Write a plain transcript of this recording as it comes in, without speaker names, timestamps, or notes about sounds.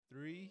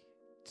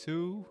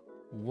2,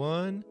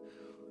 1.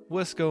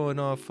 What's going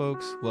on,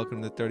 folks?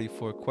 Welcome to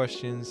 34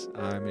 Questions.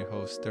 I'm your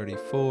host,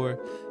 34.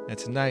 And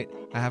tonight,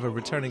 I have a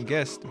returning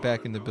guest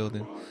back in the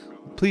building.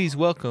 Please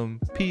welcome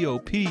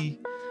P.O.P.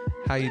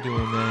 How you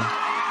doing, man?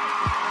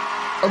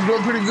 I'm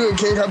doing pretty good,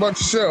 King. How about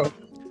yourself?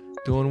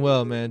 Doing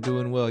well, man.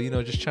 Doing well. You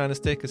know, just trying to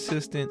stay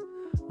consistent.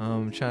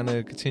 Trying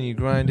to continue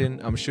grinding.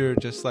 I'm sure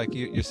just like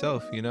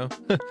yourself, you know?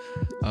 Yes.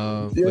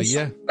 But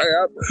yeah. Hey,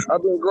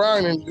 I've been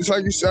grinding. Just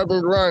like you said, I've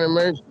been grinding,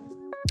 man.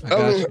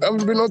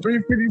 I've been on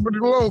 350 for the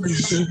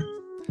longest.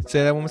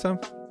 Say that one more time.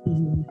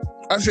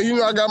 I said,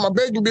 I got my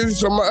baking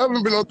business, so I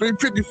haven't been on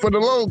 350 for the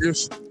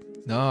longest.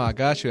 No, I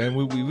got you. And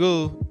we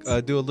will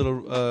do a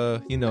little,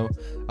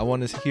 I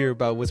want to hear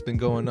about what's been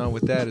going on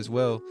with that as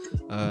well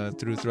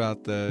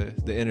throughout the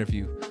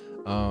interview.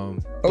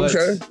 But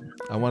okay.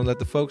 I want to let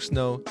the folks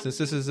know, since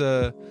this is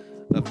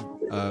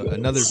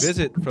another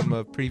visit from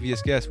a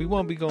previous guest, we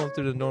won't be going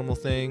through the normal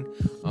thing.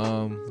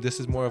 This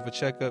is more of a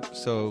checkup,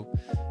 so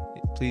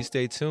please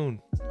stay tuned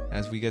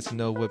as we get to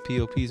know what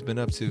P.O.P's been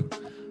up to.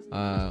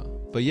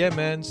 But yeah,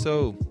 man,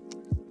 so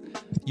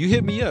you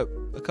hit me up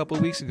a couple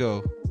of weeks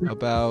ago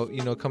about,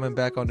 coming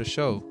back on the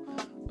show.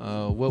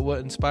 What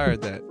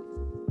inspired that?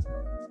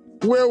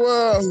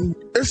 Well,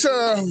 it's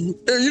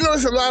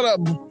a lot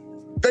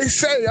of, they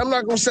say, I'm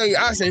not going to say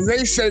I say,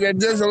 they say that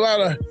there's a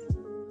lot of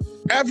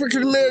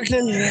African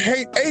American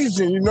hate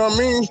Asian, you know what I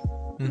mean?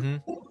 Mm-hmm.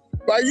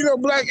 Like, the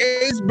black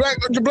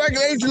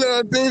and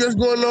Asian thing that's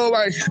going on,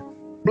 like,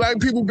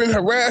 black people been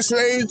harassing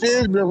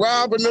Asians, been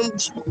robbing them,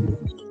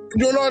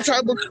 doing all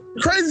type of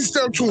crazy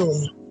stuff to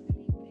them.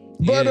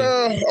 But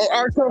on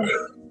October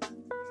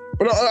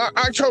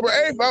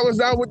 8th, I was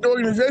out with the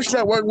organization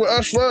I work with,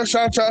 Us For Us,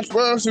 shout out to Us For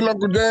Us and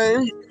Uncle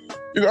Dame.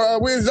 We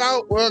was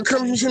out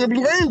coming from the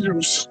Blue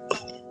Angels.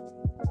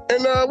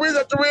 And we was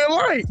at the red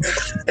light.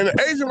 And the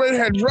Asian lady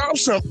had dropped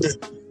something.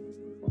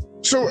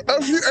 So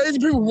a few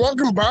Asian people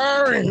walking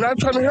by and not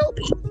trying to help.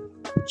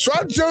 So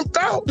I jumped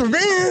out the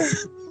van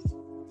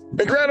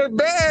and grabbed a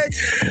bag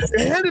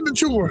and handed it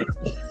to her.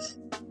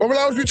 But when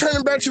I was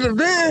returning back to the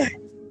van,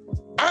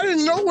 I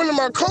didn't know one of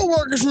my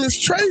coworkers, Miss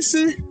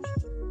Tracy,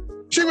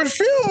 she was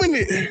filming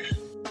it.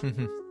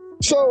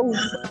 So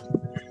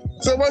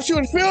when she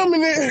was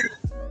filming it,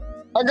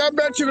 I got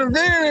back to the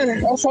van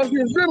and I saw she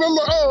was filming. I'm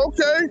like, oh,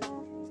 okay.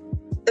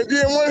 And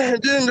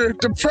then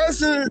the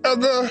president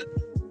of the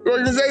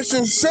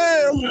organization,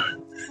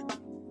 Sam,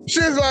 she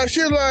was like,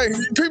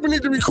 people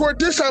need to record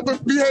this type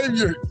of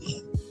behavior.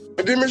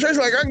 And then Miss Tracy's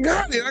like, I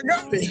got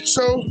it.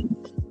 So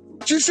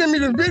she sent me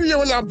the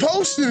video and I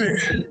posted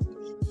it.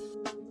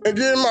 And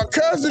then my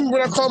cousin,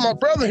 when I called my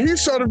brother, he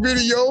saw the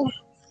video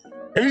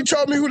and he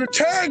told me who to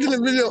tag in the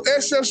video,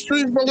 SF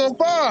Street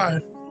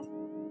 415.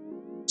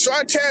 So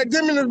I tagged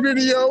them in the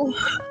video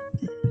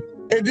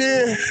and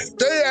then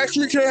they asked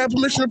me, can I have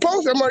permission to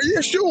post it? I'm like, yeah,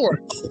 sure.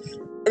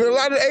 And a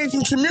lot of the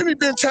Asian community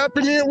been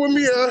tapping in with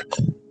me,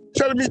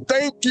 telling me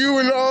thank you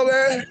and all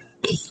that.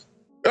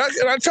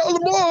 And I told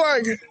them all,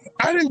 like,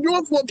 I didn't do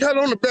it for a pat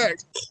on the back.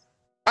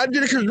 I did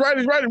it because right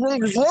is right and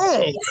wrong is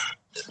wrong.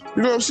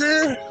 You know what I'm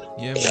saying?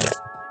 Yeah, man.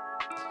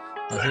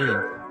 I hear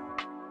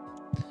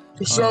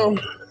you. So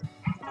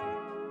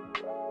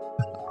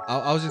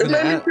I was just gonna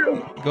add.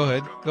 Go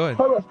ahead.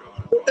 Hold on.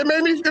 It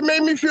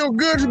made me feel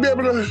good to be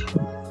able to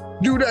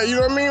do that. You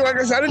know what I mean? Like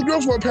I said, I didn't do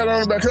it for a pat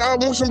on the back because I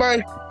want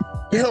somebody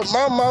to help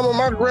my mama,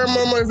 my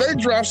grandmama if they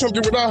drop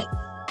something without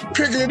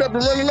picking it up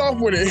and running off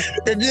with it.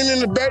 And then in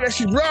the bag that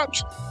she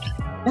dropped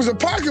was a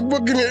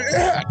pocketbook in it.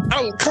 I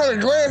kind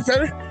of glanced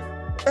at it.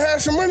 I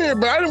had some money in it,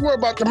 but I didn't worry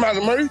about the amount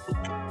of money.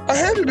 I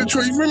handed it to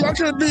her. You feel me? I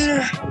could have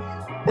been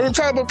one of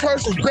the type of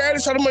person, grabbed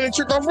it, saw the money,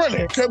 took off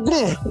running, kept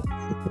going.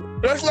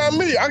 That's not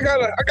me. I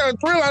got a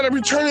thrill out of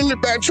returning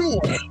it back to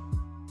her.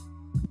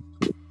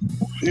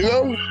 You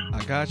know?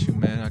 I got you,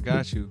 man. I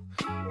got you.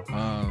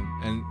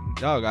 And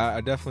dog, I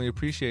definitely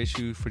appreciate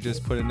you for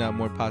just putting out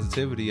more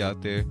positivity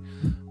out there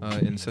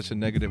in such a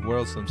negative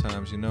world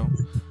sometimes, you know?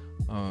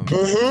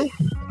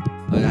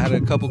 I had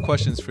a couple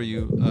questions for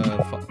you,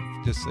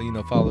 just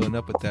following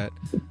up with that.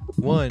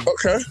 One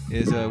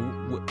is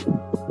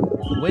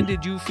when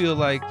did you feel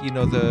like,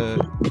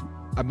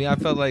 I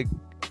felt like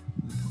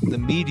the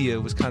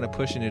media was kind of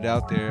pushing it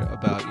out there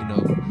about,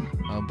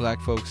 black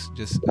folks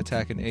just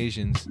attacking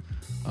Asians.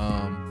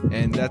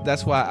 And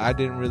that's why I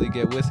didn't really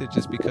get with it,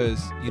 just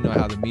because you know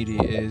how the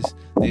media is.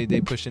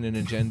 They pushing an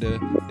agenda,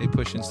 they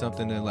pushing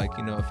something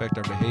to affect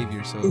our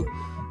behavior. So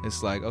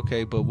it's like,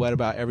 okay, but what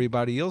about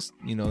everybody else,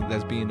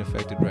 that's being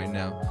affected right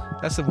now?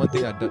 That's the one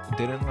thing I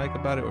didn't like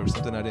about it, or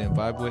something I didn't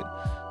vibe with.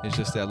 It's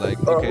just that, like,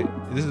 okay,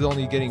 this is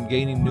only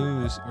gaining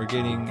news or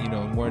getting,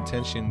 more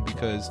attention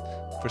because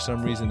for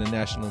some reason the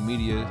national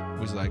media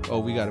was like, oh,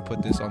 we got to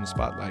put this on the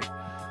spotlight.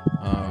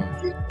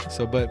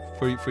 But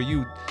for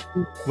you,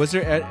 was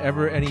there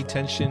ever any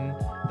tension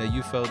that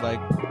you felt like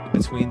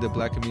between the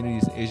black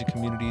communities and Asian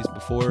communities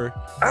before,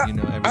 everything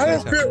happened? I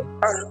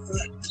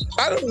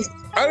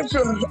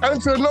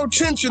didn't feel no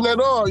tension at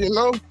all, I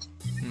didn't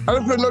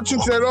feel no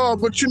tension at all.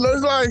 But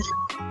it's like,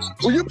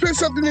 when you put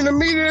something in the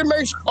media, it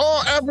makes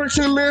all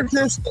African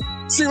Americans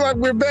seem like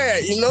we're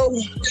bad, you know?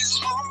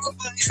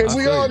 And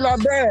we all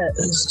not bad.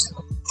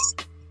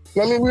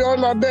 I mean, we all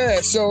not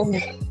bad. So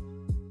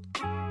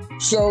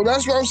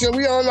that's what I'm saying.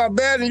 We all not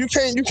bad, and you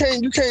can't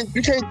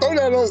throw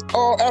that on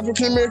all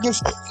African Americans,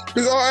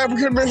 because all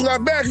African Americans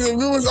not bad. Because if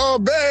we was all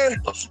bad,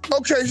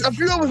 okay, a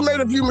few of us made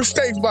a few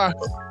mistakes by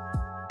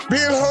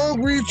being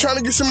hungry, trying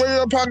to get some money in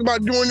our pocket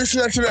about doing this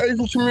and that to the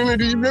Asian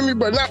community, you feel me?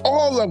 But not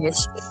all of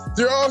us.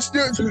 They're all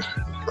still,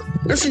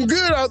 there's some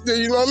good out there,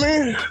 you know what I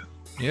mean?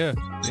 Yeah.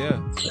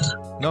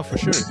 No, for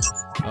sure.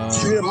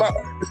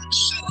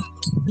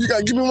 You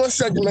gotta give me 1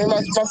 second, man.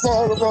 My phone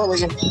on the phone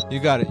with me. You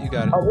got it. I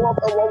walk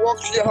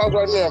to your house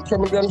right now. I'm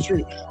coming down the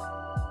street.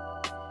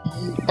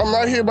 I'm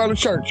right here by the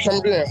church.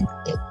 Come down.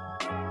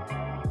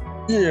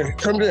 Yeah,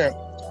 come down.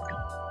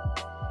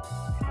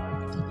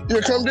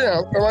 Yeah, come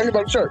down. I'm right here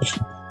by the church.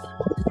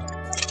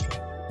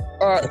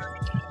 All right.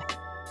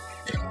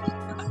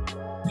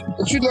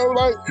 But you know,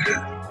 like,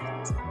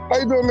 how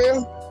you doing,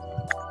 man?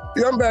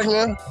 Yeah, I'm back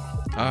now.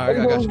 All right,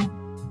 I got you.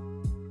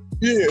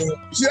 Yeah.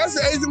 See, that's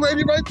the Asian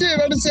lady right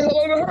there. I just say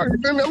hello to her. You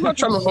feel me? I'm not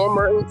trying to harm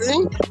her or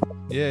anything.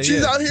 Yeah,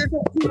 she's out here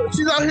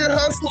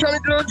hustling, trying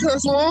to get her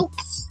cuss on.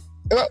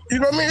 And you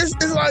know what I mean?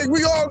 It's like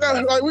we all got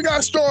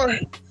to start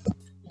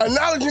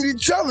acknowledging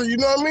each other. You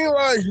know what I mean?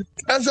 Like,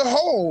 as a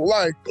whole,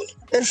 like,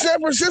 and San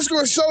Francisco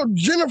is so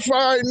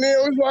gentrified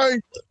now. It's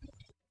like,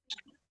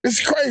 it's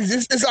crazy.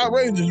 It's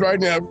outrageous right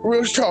now.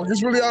 Real talk.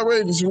 It's really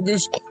outrageous with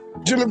this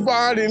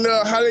gentrified and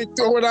how they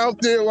throw it out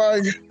there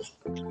like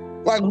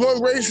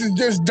one race is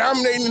just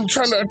dominating and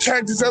trying to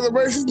attack this other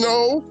race.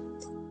 No,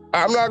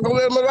 I'm not gonna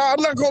let them allow.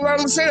 I'm not gonna allow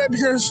them to say that,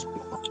 because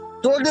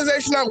the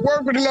organization I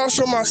work with and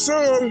also my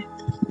son,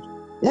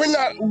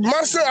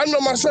 I know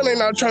my son ain't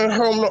not trying to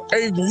harm no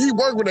Asians. He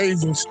work with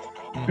Asians.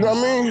 You know what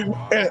I mean?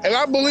 And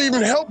I believe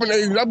in helping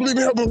Asians. I believe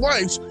in helping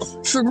whites,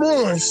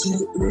 Samoans,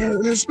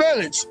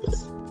 Hispanics.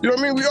 You know what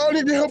I mean? We all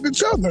need to help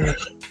each other.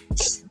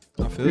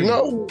 I feel you.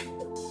 Know?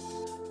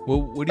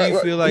 Well, what do you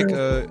feel like?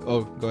 Go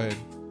ahead.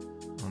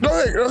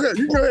 Go ahead.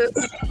 You go ahead.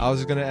 I was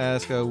just gonna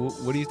ask,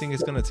 what do you think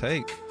it's gonna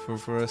take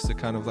for us to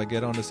kind of like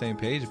get on the same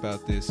page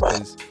about this?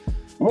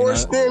 More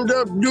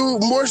stand-up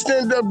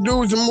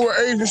dudes, and more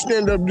Asian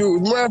stand-up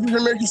dudes. More African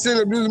American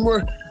stand-up dudes, and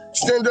more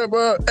stand-up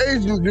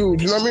Asian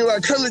dudes. You know what I mean?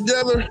 Like, come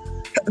together,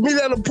 meet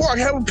at a park,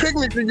 have a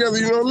picnic together.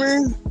 You know what I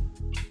mean?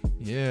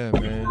 Yeah,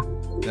 man.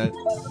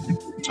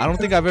 I don't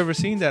think I've ever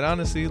seen that,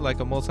 honestly, like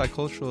a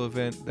multicultural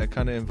event that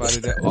kind of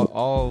invited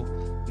all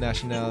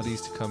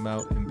nationalities to come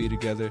out and be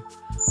together.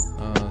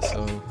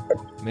 So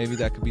maybe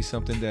that could be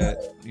something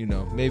that, you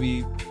know,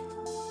 maybe,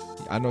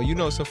 I know you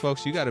know some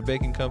folks, you got a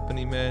baking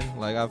company, man.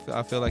 Like,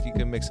 I feel like you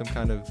can make some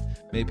kind of,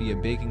 maybe a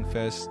baking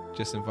fest,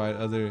 just invite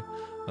other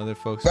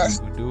folks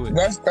who do it.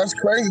 That's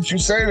crazy that you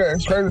say that.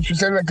 It's crazy that you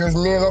say that, because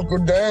me and Uncle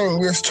Dang,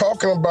 we was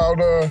talking about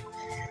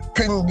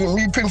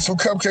putting some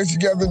cupcakes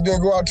together and then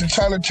go out to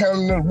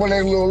Chinatown and one of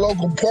their little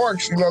local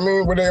parks, you know what I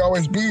mean, where they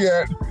always be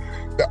at.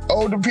 The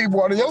older people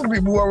or the younger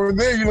people who are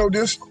there, you know,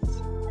 just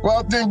go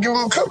out there and give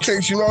them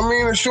cupcakes, you know what I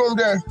mean, and show them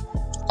that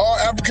all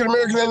African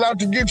Americans ain't out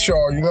to get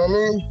y'all, you know what I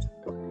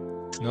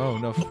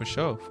mean? No, for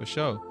sure.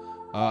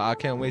 I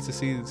can't wait to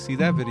see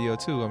that video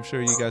too. I'm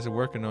sure you guys are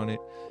working on it.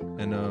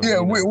 And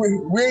yeah, we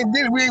ain't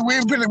did it. We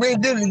ain't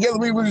did it together.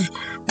 We was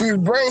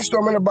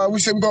brainstorming about it. We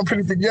said we're gonna put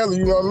it together,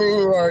 you know what I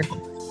mean?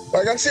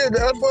 Like I said, the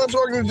Unfunds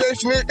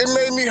organization, it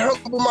made me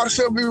humble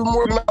myself even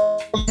more than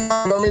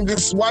I mean,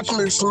 just watching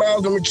the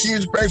smiles on the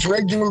kids' face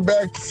when they giving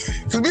back.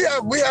 Because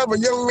we have a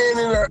young man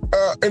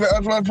in the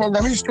Unfunds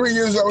program. He's 3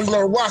 years old. His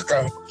name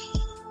Waka.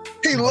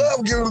 He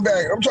loved giving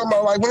back. I'm talking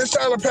about, like, when it's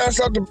time to pass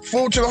out the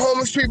food to the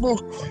homeless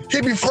people, he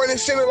be front and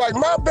center like,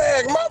 my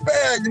bag.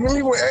 And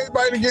he want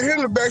everybody to get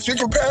him the bag so he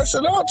can pass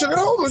it out to the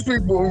homeless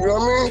people. You know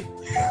what I mean?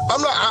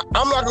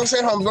 I'm not gonna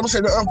say homeless. I'm gonna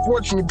say the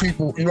unfortunate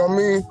people. You know what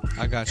I mean?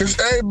 I got you. Because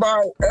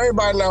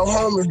everybody now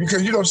homeless,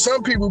 because, you know,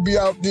 some people be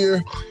out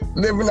there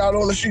living out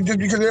on the street just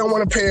because they don't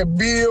want to pay a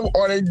bill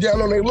or they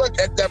down on their luck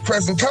at that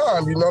present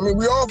time. You know what I mean?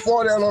 We all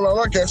fall down on our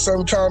luck at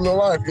some time in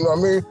life. You know what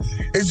I mean?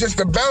 It's just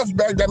the bounce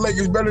back that makes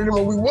us better than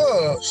what we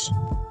was.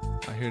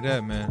 I hear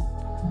that, man.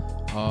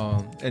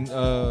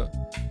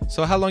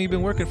 So how long you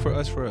been working for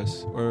us,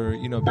 or,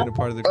 you know, been a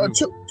part of the group?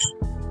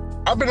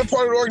 I've been a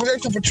part of the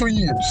organization for 2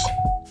 years.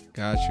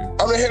 Got you.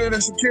 I'm the head of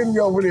the security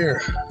over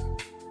there.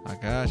 I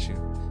got you.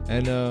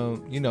 And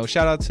you know,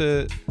 shout out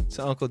to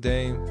Uncle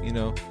Dame. You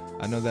know,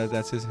 I know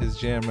that's his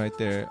jam right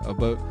there.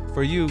 But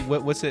for you,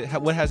 what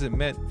has it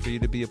meant for you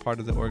to be a part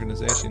of the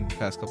organization the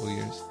past couple of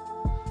years?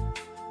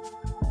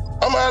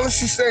 I'm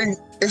honestly saying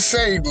it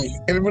saved me.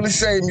 It really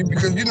saved me,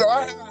 because, you know,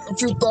 I had a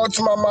few thoughts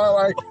in my mind,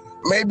 like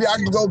maybe I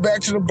can go back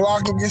to the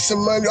block and get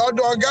some money.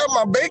 Although I got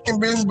my baking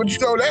business, but you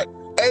know that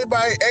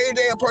every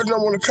day a person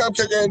don't want a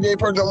cupcake, every day a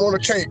person don't want a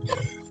cake.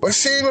 But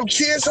seeing them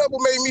kids humble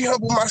made me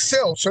humble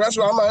myself. So that's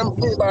what I'm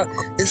thinking about.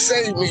 It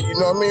saved me, you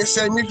know what I mean? It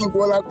saved me from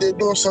going out there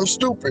doing something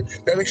stupid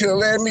that it could have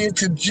led me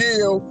into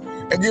jail.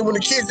 And then when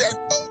the kids ask,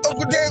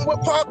 Uncle Dan,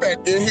 what Pop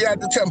at? Then he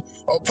had to tell me,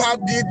 oh, Pop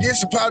did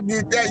this and Pop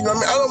did that. You know what I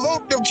mean? I don't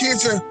want them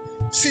kids to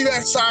see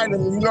that side of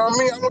me. You know what I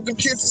mean? I want them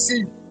kids to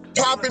see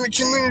Pop in the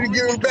community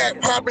giving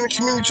back, Pop in the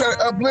community trying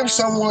to uplift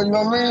someone. You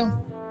know what I mean?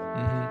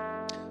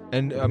 Mm-hmm.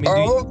 And I mean,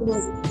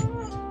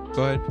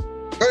 go ahead.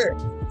 Go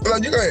ahead. No,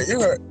 you go ahead. You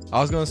go ahead. I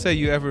was gonna say,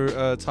 you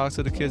ever talk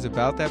to the kids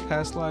about that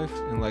past life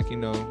and like, you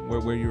know,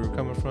 where you were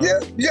coming from? Yeah.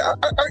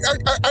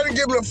 I didn't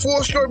give them a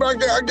full story, but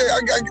I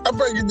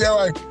break it down.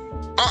 Like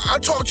I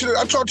talk to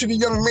the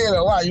young man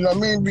a lot. You know what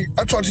I mean?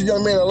 I talk to the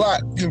young man a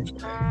lot.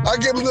 I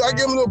give them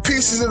little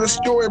pieces of the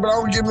story, but I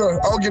don't give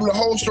them the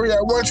whole story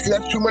at once because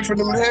that's too much for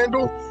them to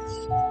handle.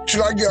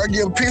 So I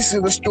give them pieces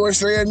of the story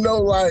so they know,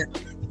 like,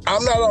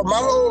 I'm not my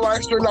whole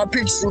life story not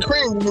peaches and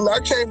cream. You know, I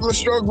came from the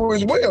struggle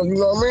as well. You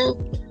know what I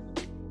mean?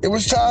 It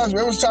was times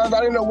I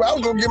didn't know where I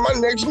was gonna get my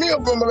next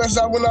meal from unless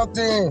I went out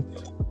there and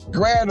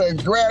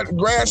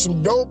grab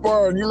some dope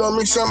or, you know what I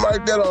mean, something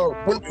like that, or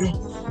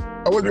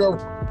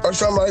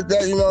something like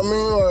that, you know what I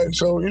mean? Like,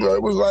 so, you know,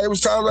 it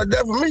was times like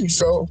that for me.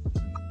 So,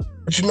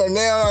 but you know,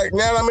 now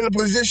I'm in a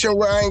position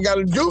where I ain't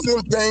gotta do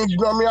them things, you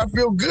know what I mean? I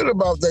feel good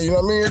about that, you know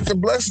what I mean? It's a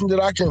blessing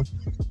that I can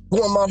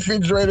go in my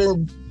refrigerator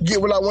and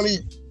get what I want to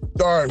eat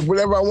or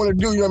whatever I want to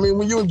do, you know what I mean?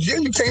 When you're in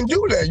jail, you can't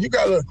do that. You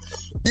gotta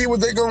eat what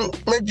they gonna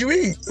make you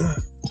eat.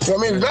 So,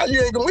 I mean, if not,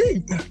 you ain't gonna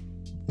eat.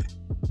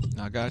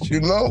 I got you.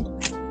 You know?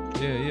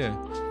 Yeah.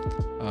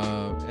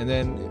 And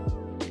then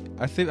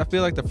I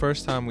feel like the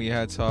first time we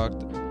had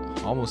talked,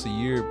 almost a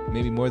year,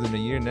 maybe more than a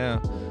year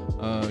now,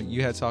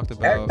 you had talked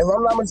about... If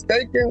I'm not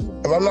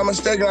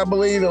mistaken, I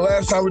believe the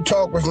last time we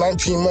talked was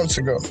 19 months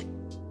ago.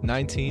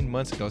 19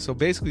 months ago. So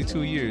basically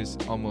 2 years,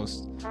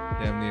 almost,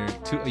 damn near.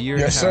 A year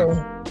and a half.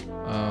 Sir.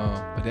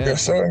 But damn.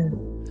 Yes, sir.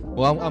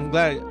 Well, I'm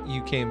glad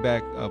you came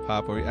back,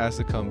 Pop, or asked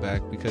to come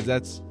back, because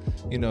that's,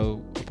 you know,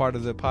 a part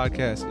of the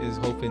podcast is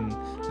hoping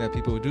that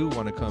people do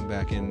want to come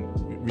back and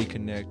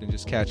reconnect and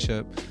just catch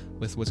up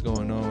with what's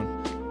going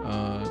on.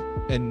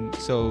 And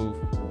so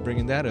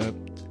bringing that up,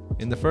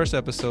 in the first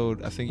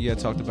episode, I think you had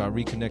talked about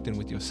reconnecting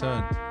with your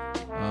son.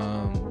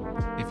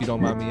 If you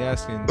don't mind me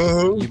asking,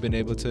 you've been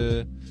able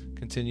to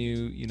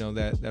continue, you know,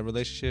 that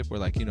relationship, or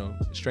like, you know,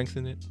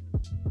 strengthen it?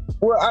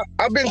 Well,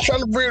 I've been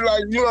trying to bridge,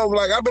 like, you know,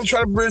 like I've been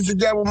trying to bridge the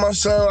gap with my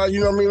son. Like, you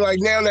know what I mean? Like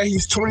now that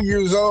he's 20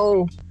 years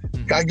old,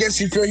 I guess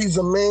he feel he's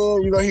a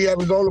man. You know, he have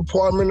his own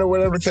apartment or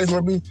whatever the case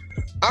may be.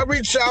 I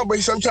reach out,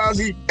 but sometimes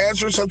he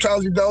answers,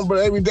 sometimes he don't. But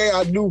every day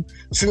I do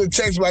send a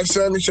text like,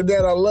 son, it's your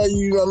dad, I love you.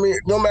 You know what I mean?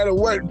 No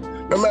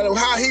matter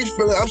how he's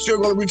feeling, I'm still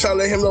going to reach out and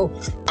let him know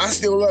I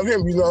still love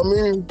him. You know what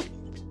I mean?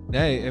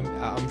 Hey,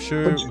 I'm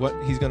sure what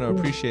he's gonna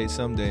appreciate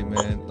someday,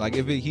 man. Like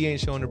if he ain't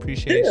showing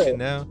appreciation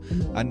now,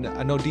 I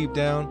know deep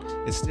down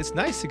it's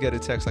nice to get a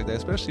text like that,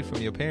 especially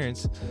from your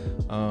parents.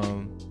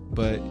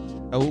 But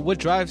what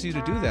drives you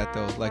to do that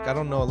though? Like I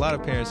don't know a lot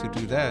of parents who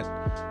do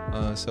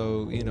that.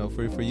 So you know,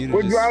 for you to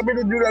what drives me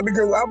to do that,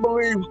 because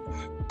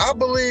I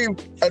believe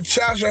a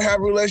child should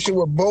have a relationship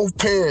with both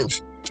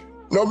parents.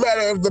 No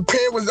matter if the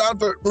parent was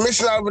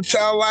missing out of a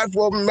child's life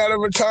for a matter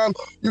of time,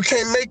 you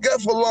can't make up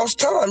for lost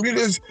time. You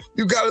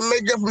got to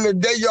make up from the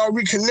day y'all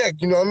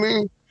reconnect. You know what I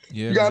mean?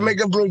 Yeah, you got to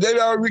make up from the day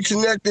y'all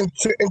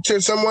reconnect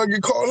until someone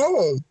get called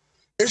home.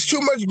 It's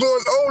too much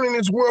going on in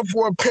this world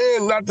for a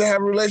parent not to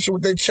have a relationship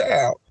with their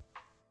child.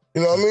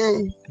 You know what I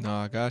mean? No,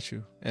 I got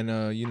you.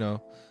 And, you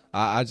know,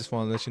 I just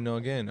want to let you know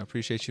again, I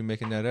appreciate you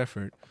making that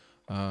effort.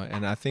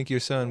 And I think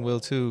your son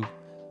will too.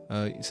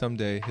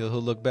 Someday he'll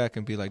look back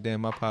and be like, damn,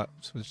 my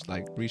pops was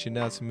like reaching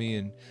out to me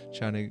and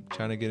trying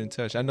to get in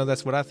touch. I know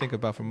that's what I think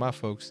about from my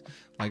folks.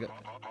 Like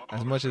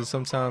as much as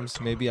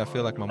sometimes maybe I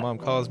feel like my mom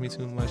calls me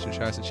too much or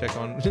tries to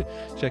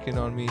check in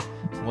on me,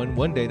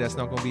 one day that's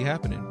not going to be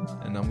happening,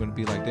 and I'm going to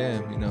be like,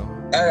 damn, you know.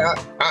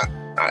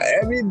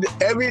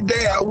 Every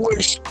day I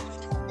wish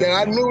that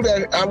I knew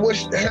that I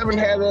wish heaven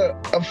had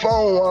a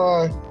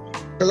phone.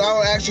 Because I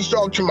would actually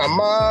talk to my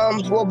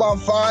mom for about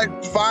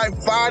 5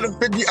 to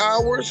 50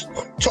 hours,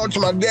 talk to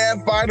my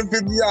dad 5 to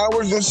 50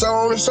 hours, and so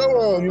on and so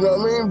on, you know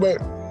what I mean?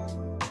 But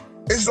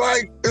it's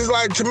like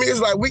to me, it's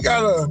like we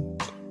gotta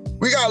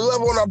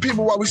love on our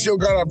people while we still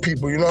got our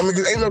people, you know what I mean?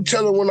 Because ain't no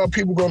telling when our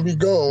people gonna be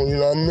gone, you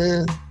know what I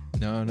mean?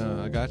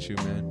 No, I got you,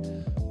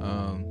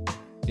 man.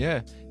 Yeah,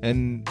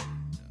 and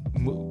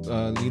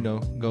you know,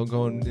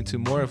 going into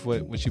more of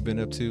what you've been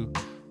up to.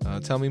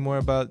 Tell me more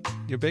about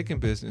your baking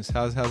business.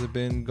 How's it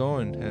been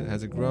going?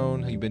 Has it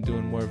grown? Have you been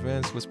doing more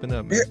events? What's been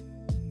up, man?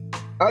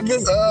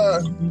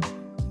 Yeah.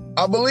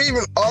 I believe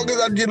in August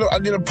I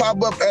did a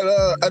pop-up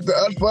at the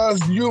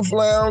Utfuzz Youth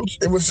Lounge.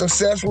 It was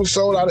successful,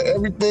 sold out of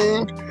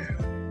everything.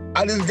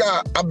 I've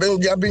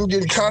been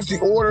getting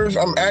constant orders.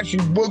 I'm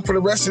actually booked for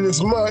the rest of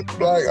this month.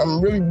 Like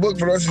I'm really booked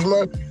for the rest of this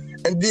month.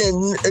 And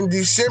then in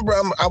December,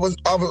 I was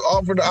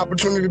offered the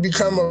opportunity to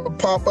become a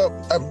pop-up,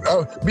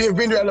 be a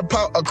vendor at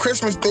a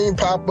Christmas themed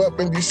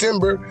pop-up in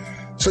December.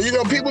 So, you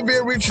know, people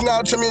been reaching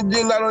out to me, and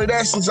then not only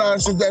that, since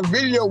that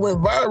video went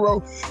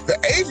viral, the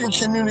Asian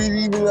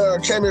community even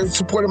came and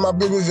supported my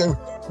business and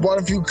bought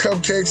a few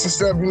cupcakes and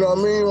stuff, you know what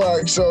I mean?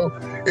 Like, so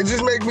it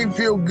just makes me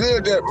feel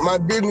good that my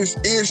business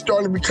is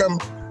starting to become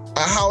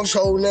a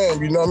household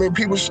name. You know what I mean?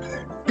 People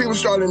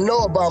starting to know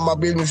about my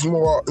business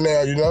more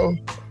now. You know?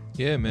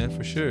 Yeah, man,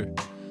 for sure.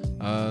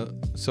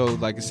 So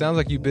like it sounds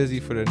like you're busy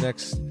for the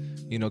next,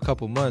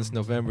 couple months,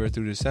 November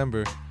through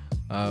December.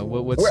 Actually,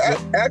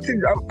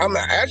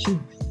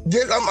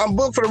 I'm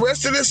booked for the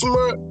rest of this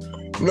month.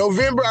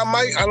 November, I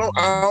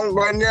don't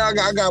right now.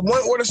 I got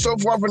one order so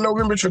far for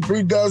November for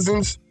 3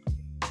 dozens.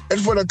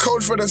 It's for the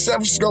coach for the San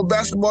Francisco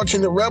basketball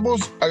team, the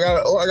Rebels. I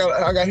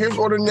got his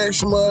order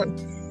next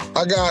month.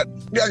 I got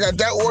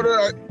that order,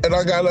 and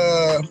I got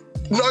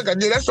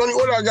that's the only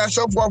order I got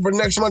so far for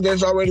next month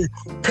that's already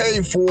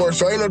paid for.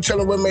 So ain't no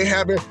telling what may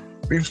happen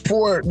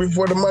before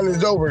the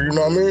money's over. You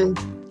know what I mean?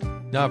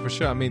 No, for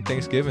sure. I mean,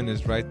 Thanksgiving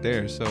is right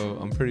there, so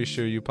I'm pretty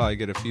sure you probably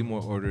get a few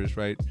more orders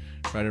right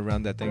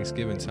around that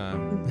Thanksgiving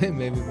time.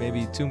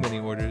 maybe too many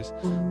orders,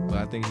 but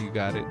I think you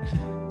got it.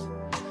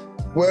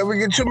 Well, if we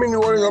get too many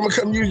orders, I'm gonna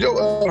come use your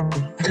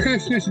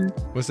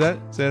What's that?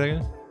 Say that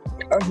again.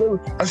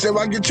 I said if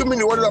I get too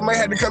many orders, I might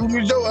have to come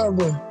use your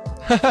oven.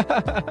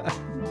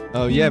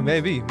 Oh yeah,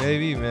 maybe,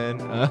 man.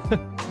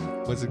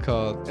 What's it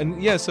called?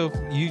 And yeah, so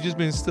you just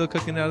been still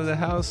cooking out of the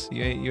house?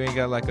 You ain't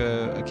got like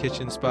a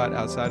kitchen spot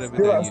outside of it?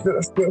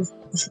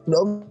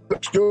 Still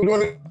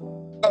doing it.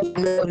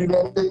 You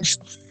know what I mean?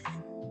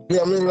 You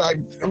know what I mean? Like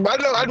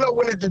I know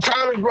when the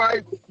time is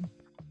right,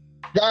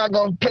 God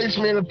gonna place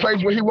me in a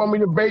place where He want me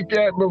to bake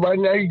at. But right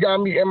now He got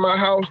me in my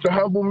house to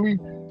humble me,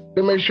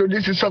 to make sure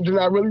this is something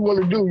I really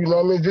want to do. You know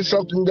what I mean? This is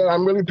something that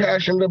I'm really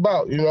passionate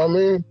about. You know what I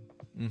mean?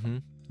 Mm-hmm.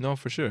 No,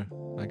 for sure.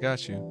 I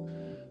got you.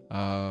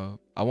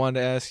 I wanted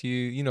to ask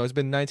you, it's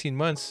been 19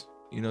 months,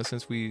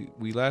 since we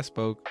last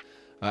spoke.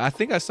 I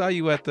think I saw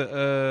you at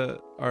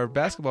our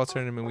basketball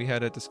tournament we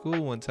had at the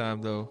school one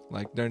time, though,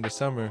 like during the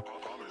summer.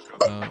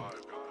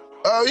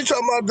 You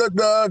talking about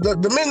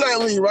the Midnight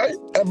League, right?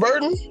 At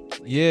Burton?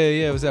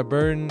 Yeah, it was at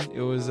Burton.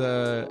 It was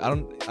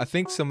I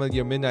think some of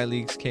your Midnight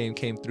Leagues came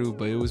through,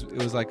 but it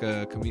was like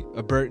a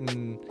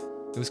Burton.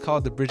 It was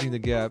called the Bridging the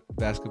Gap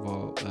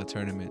basketball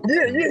tournament.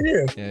 Yeah.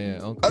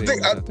 Yeah. I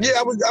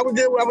was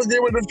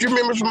there with a few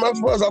members from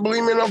us. I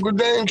believe me and Uncle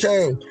Dan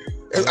came.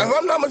 If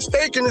I'm not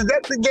mistaken, is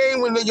that the game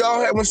when y'all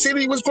had when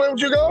City was playing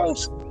with you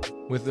guys?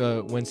 With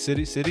when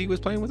City was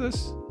playing with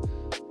us?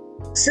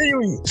 City.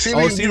 Yeah. C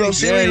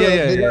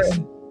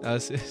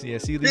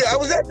League. Yeah, I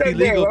was at that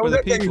game. For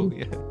the people.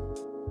 Yeah.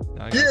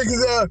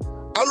 Because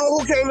I'm the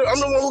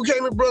one who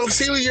came and brought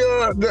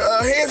Celia the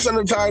hand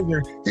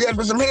sanitizer. He asked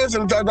for some hand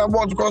sanitizer. I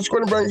walked across the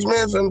square and brought some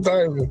hand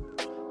sanitizer.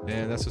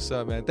 Man, that's what's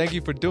up, man. Thank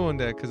you for doing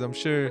that, because I'm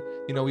sure,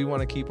 we want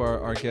to keep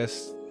our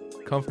guests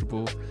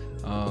comfortable.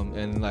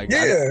 And like,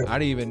 yeah. I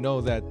didn't even know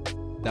that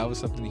was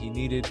something he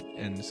needed.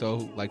 And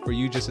so, like, for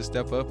you just to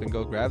step up and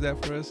go grab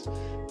that for us,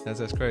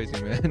 that's crazy,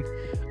 man.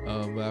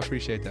 But I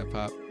appreciate that,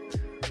 Pop.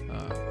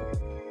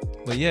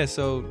 But yeah,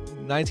 so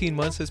 19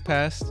 months has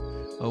passed.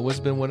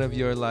 What's been one of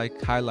your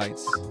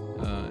highlights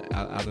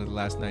out of the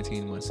last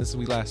 19 months since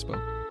we last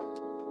spoke?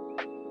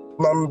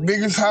 My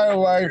biggest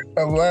highlight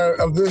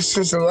of this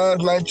since the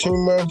last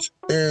 19 months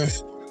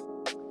is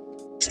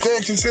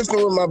staying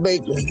consistent with my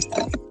baking.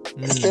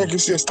 Staying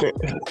consistent.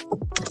 You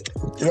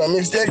know what I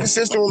mean? Staying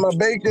consistent with my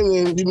baking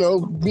and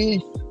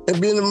being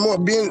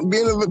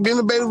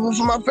available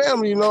for my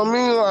family. You know what I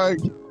mean? Like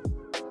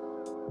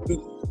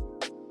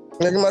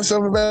making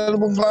myself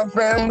available for my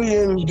family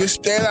and just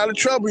staying out of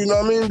trouble. You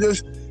know what I mean?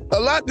 Just a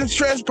lot that's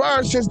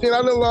transpired since then.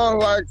 I done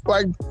lost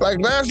like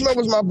last month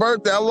was my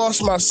birthday. I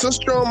lost my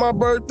sister on my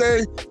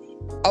birthday.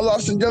 I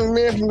lost a young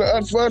man from the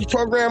Us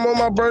program on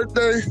my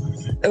birthday.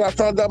 And I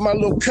found out my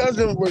little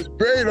cousin was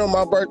buried on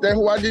my birthday,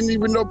 who I didn't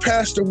even know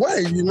passed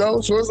away,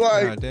 So it's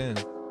like,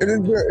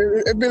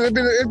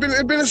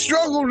 it's been a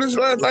struggle this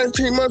last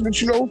 19 months,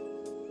 but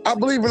I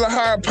believe in a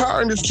higher power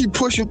and just keep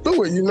pushing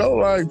through it,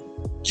 like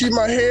keep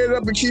my head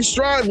up and keep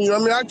striving. I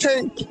mean, I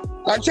can't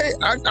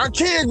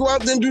go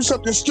out there and do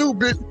something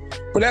stupid,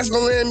 but that's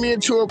gonna land me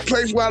into a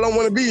place where I don't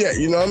want to be at.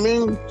 You know what I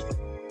mean?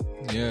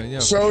 Yeah.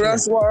 So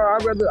that's why I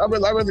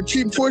rather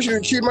keep pushing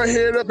and keep my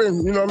head up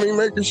and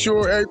making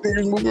sure everything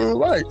is moving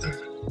right.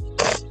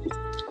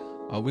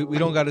 We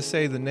don't got to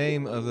say the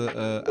name of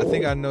the. I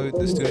think I know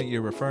the student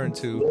you're referring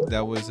to.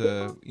 That was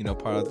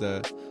part of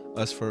the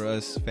Us for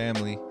Us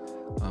family,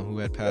 who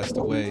had passed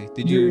away.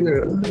 Did you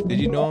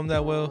know him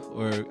that well,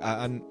 or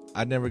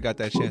I never got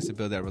that chance to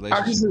build that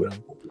relationship with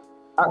him?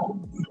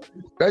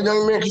 That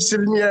young man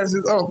considered me as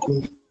his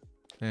uncle.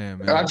 Yeah,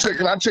 man. And I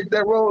took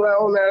that role out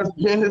on as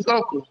being his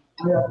uncle.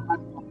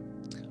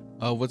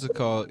 Yeah. What's it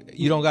called?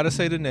 You don't got to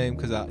say the name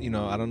because I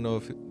don't know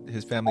if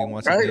his family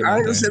wants to. I ain't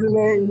gonna say the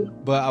name.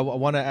 But I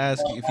want to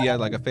ask if you had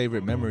like a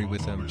favorite memory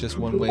with him. Just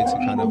one way to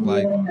kind of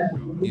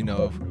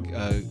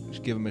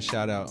give him a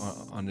shout out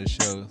on this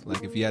show.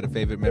 Like if you had a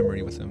favorite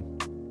memory with him.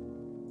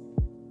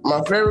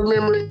 My favorite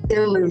memory with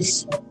him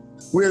is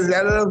we was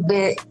at an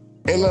event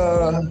and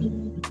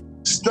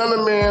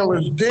Stunner Man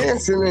was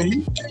dancing and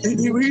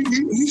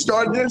he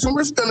started dancing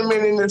with Stunner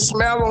Man and the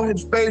smile on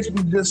his face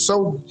was just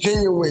so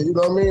genuine. You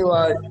know what I mean?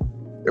 Like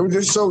it was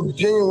just so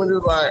genuine. It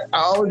was like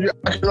I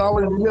can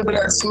always remember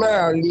that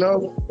smile.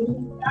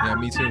 Yeah,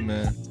 me too,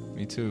 man.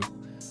 Me too.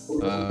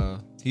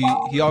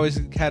 He always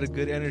had a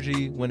good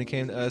energy when it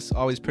came to us.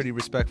 Always pretty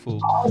respectful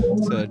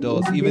to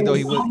adults, even though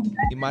he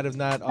might have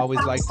not always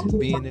liked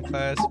being in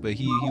class, but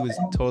he was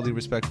totally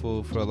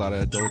respectful for a lot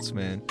of adults,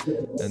 man.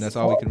 And that's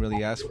all we can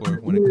really ask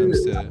for when it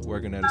comes to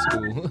working at a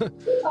school.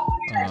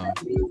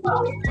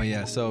 But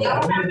yeah, so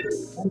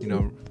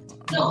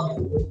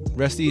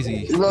rest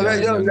easy.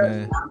 That young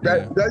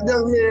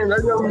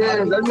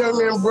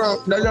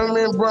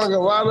man brought a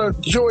lot of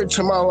joy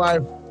to my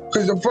life.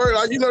 Cause the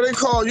first, they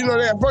call, a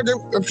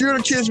few of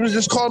the kids was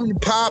just calling me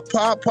Pop,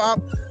 Pop, Pop,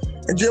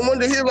 and then one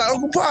day he was like,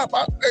 Uncle Pop.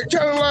 I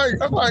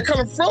kind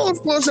of froze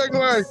for a second,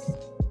 like,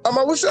 I'm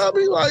like, what's up?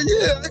 He's like,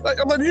 yeah.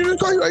 I'm like, you just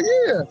call you? Like,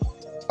 yeah.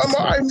 I'm like,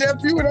 all right,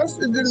 nephew.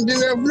 And then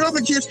the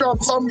other kids start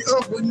calling me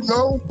Uncle,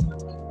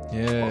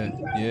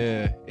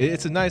 Yeah.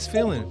 It's a nice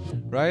feeling,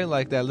 right?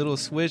 Like that little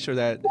switch, or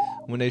that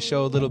when they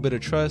show a little bit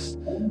of trust,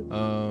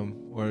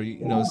 or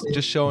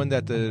just showing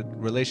that the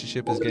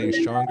relationship is getting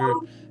stronger.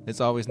 It's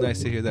always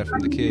nice to hear that from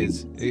the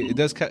kids. It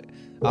does. I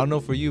don't know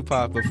for you,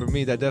 Pop, but for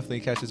me, that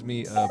definitely catches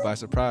me by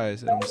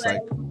surprise. And I'm just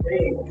like,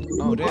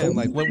 oh damn!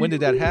 Like when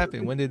did that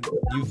happen? When did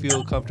you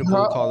feel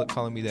comfortable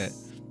calling me that?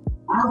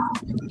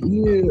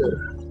 Yeah.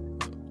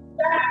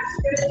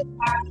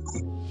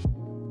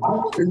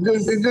 It's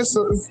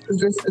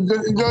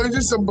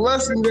just a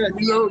blessing that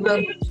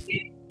that.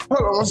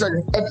 Hold on 1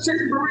 second. A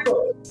chicken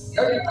burrito.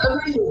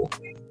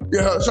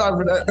 Yeah, sorry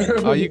for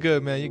that. Oh, you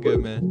good, man? You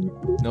good, man?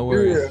 No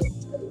worries.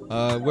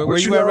 Yeah. Where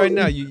you at right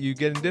now? You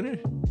getting dinner?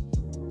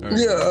 Or?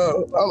 Yeah,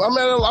 I'm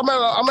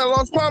at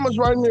Las Palmas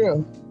right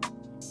now.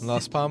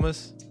 Las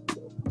Palmas?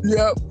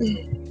 Yep.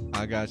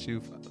 I got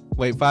you.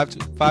 Wait,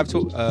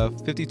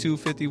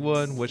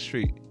 5251. What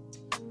street?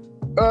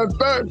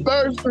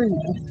 Third Street.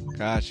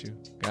 Got you.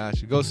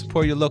 Go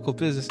support your local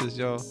businesses,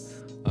 y'all.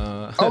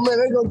 Oh man,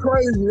 they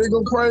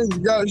go crazy.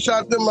 Gotta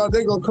shout them out.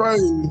 They go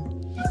crazy.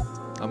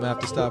 I'm gonna have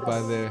to stop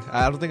by there.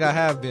 I don't think I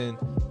have been,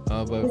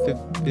 but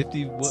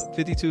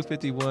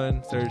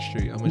 5251 3rd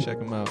Street. I'm gonna check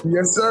them out.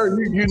 Yes, sir.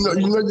 You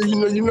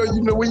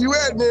know where you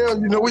at now.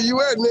 You know where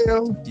you at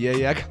now.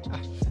 Yeah.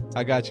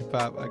 I got you,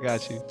 Pop. I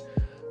got you.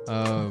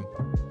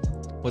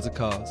 What's it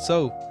called?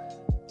 So,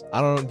 I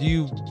don't know. Do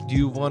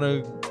you want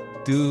to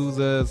do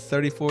the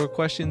 34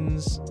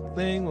 questions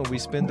thing when we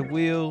spin the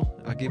wheel?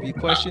 I'll give you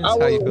questions. How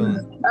you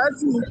feeling?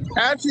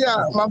 Actually,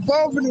 my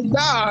phone finna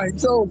die.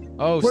 So,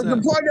 but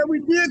the part that we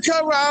did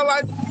cover, I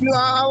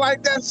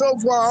like that so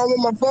far. I don't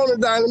want my phone to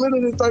die in the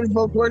middle of the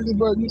 34 questions,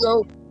 but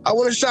I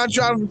want to shout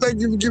you out and thank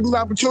you for giving me the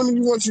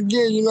opportunity once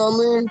again. You know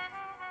what I mean?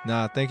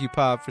 Nah, thank you,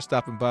 Pop, for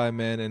stopping by,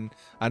 man. And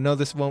I know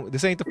this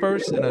ain't the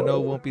first, and I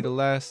know it won't be the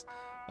last.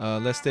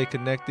 Let's stay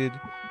connected.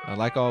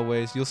 Like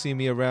always, you'll see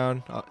me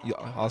around.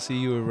 I'll see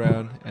you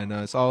around, and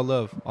it's all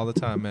love all the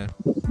time, man.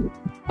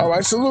 All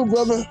right, salute,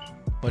 brother.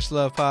 Much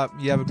love, Pop.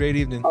 You have a great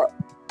evening.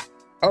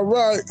 All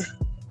right.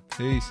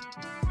 Peace.